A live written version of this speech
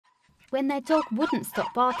When their dog wouldn't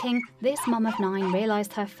stop barking, this mum of 9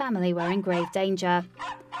 realised her family were in grave danger.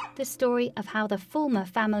 The story of how the Fullmer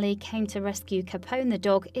family came to rescue Capone the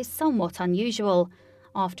dog is somewhat unusual.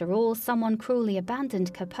 After all, someone cruelly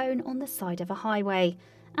abandoned Capone on the side of a highway,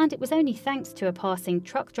 and it was only thanks to a passing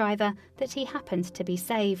truck driver that he happened to be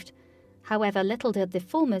saved. However, little did the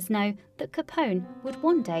Fullmers know that Capone would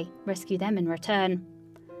one day rescue them in return.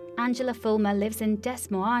 Angela Fullmer lives in Des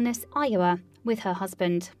Moines, Iowa, with her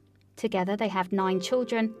husband. Together they have 9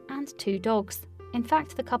 children and 2 dogs. In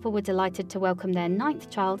fact, the couple were delighted to welcome their 9th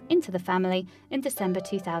child into the family in December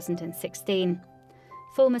 2016.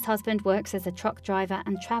 Fullmer's husband works as a truck driver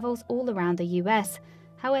and travels all around the US.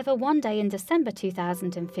 However, one day in December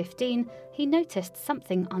 2015, he noticed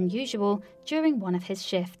something unusual during one of his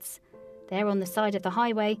shifts. There on the side of the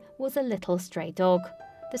highway was a little stray dog.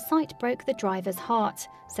 The sight broke the driver's heart,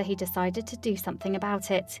 so he decided to do something about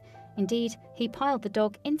it. Indeed, he piled the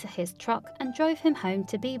dog into his truck and drove him home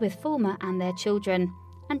to be with Fullmer and their children.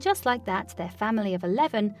 And just like that, their family of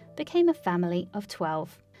 11 became a family of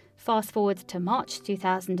 12. Fast forward to March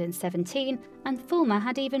 2017, and Fullmer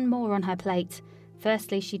had even more on her plate.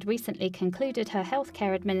 Firstly, she'd recently concluded her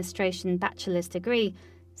healthcare administration bachelor's degree.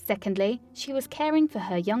 Secondly, she was caring for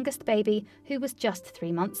her youngest baby, who was just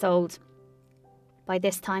 3 months old. By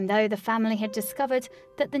this time, though, the family had discovered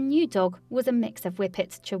that the new dog was a mix of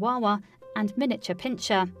Whippet Chihuahua and miniature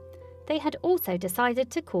Pinscher. They had also decided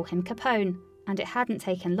to call him Capone, and it hadn't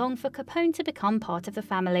taken long for Capone to become part of the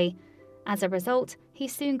family. As a result, he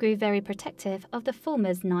soon grew very protective of the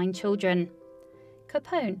Fullmers' 9 children.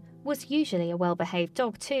 Capone was usually a well-behaved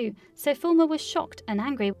dog too, so Fullmer was shocked and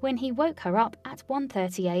angry when he woke her up at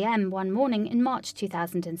 1:30 a.m. one morning in March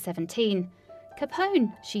 2017.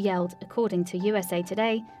 "Capone," she yelled, according to USA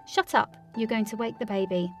Today, "shut up, you're going to wake the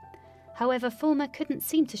baby." However, Fullmer couldn't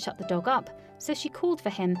seem to shut the dog up, so she called for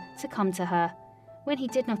him to come to her. When he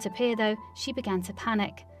did not appear though, she began to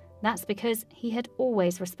panic. That's because he had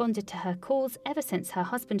always responded to her calls ever since her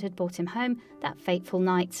husband had brought him home that fateful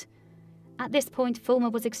night. At this point,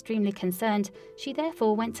 Fullmer was extremely concerned. She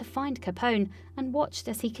therefore went to find Capone and watched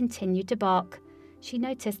as he continued to bark. She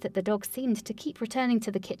noticed that the dog seemed to keep returning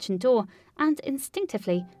to the kitchen door, and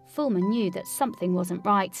instinctively, Fullmer knew that something wasn't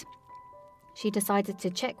right. She decided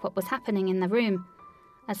to check what was happening in the room.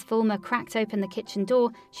 As Fullmer cracked open the kitchen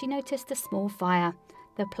door, she noticed a small fire.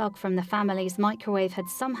 The plug from the family's microwave had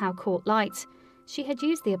somehow caught light. She had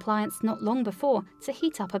used the appliance not long before to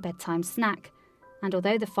heat up a bedtime snack. And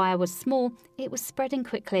although the fire was small, it was spreading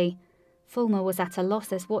quickly. Fullmer was at a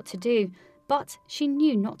loss as what to do, but she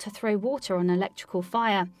knew not to throw water on electrical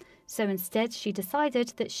fire, so instead she decided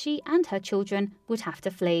that she and her children would have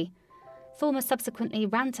to flee. Fullmer subsequently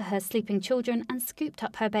ran to her sleeping children and scooped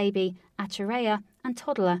up her baby, Acharea, and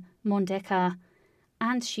toddler, Mondeka.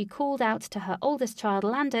 And she called out to her oldest child,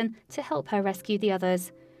 Landon, to help her rescue the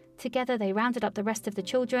others. Together they rounded up the rest of the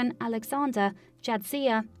children, Alexander,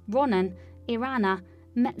 Jadzia, Ronan, Irana,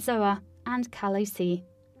 Metzoa, and Khaleesi.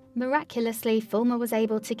 Miraculously, Fullmer was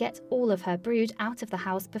able to get all of her brood out of the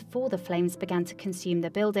house before the flames began to consume the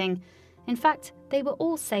building. In fact, they were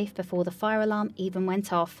all safe before the fire alarm even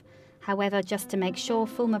went off. However, just to make sure,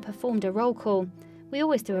 Fullmer performed a roll call. "We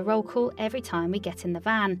always do a roll call every time we get in the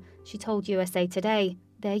van," she told USA Today.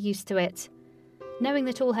 "They're used to it." Knowing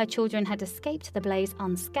that all her children had escaped the blaze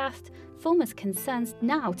unscathed, Fullmer's concerns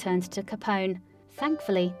now turned to Capone.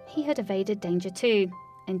 Thankfully, he had evaded danger too.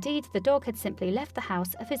 Indeed, the dog had simply left the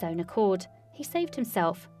house of his own accord. "He saved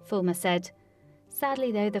himself," Fullmer said.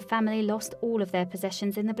 Sadly though, the family lost all of their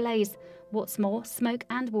possessions in the blaze. What's more, smoke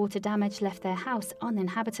and water damage left their house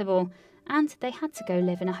uninhabitable, and they had to go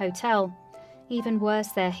live in a hotel. Even worse,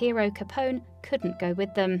 their hero Capone couldn't go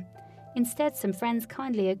with them. Instead, some friends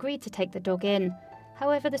kindly agreed to take the dog in.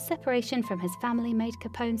 However, the separation from his family made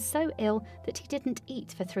Capone so ill that he didn't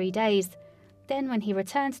eat for 3 days. Then, when he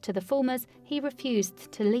returned to the Fullmers, he refused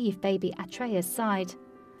to leave baby Atreya's side.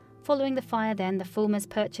 Following the fire then, the Fullmers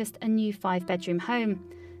purchased a new 5-bedroom home.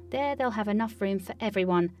 There they'll have enough room for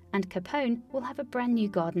everyone, and Capone will have a brand new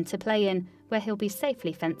garden to play in, where he'll be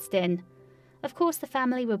safely fenced in. Of course, the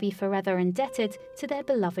family will be forever indebted to their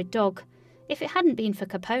beloved dog. If it hadn't been for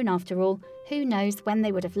Capone, after all, who knows when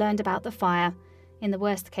they would have learned about the fire. In the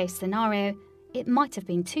worst-case scenario, it might have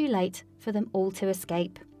been too late for them all to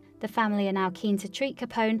escape. The family are now keen to treat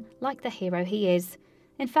Capone like the hero he is.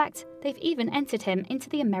 In fact, they've even entered him into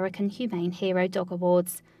the American Humane Hero Dog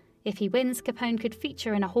Awards. If he wins, Capone could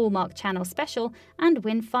feature in a Hallmark Channel special and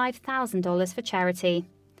win $5,000 for charity.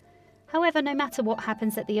 However, no matter what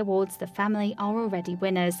happens at the awards, the family are already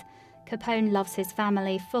winners. Capone loves his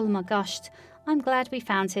family, Fullmer gushed. "I'm glad we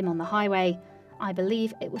found him on the highway. I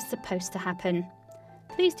believe it was supposed to happen.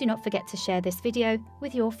 Please do not forget to share this video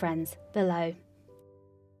with your friends below.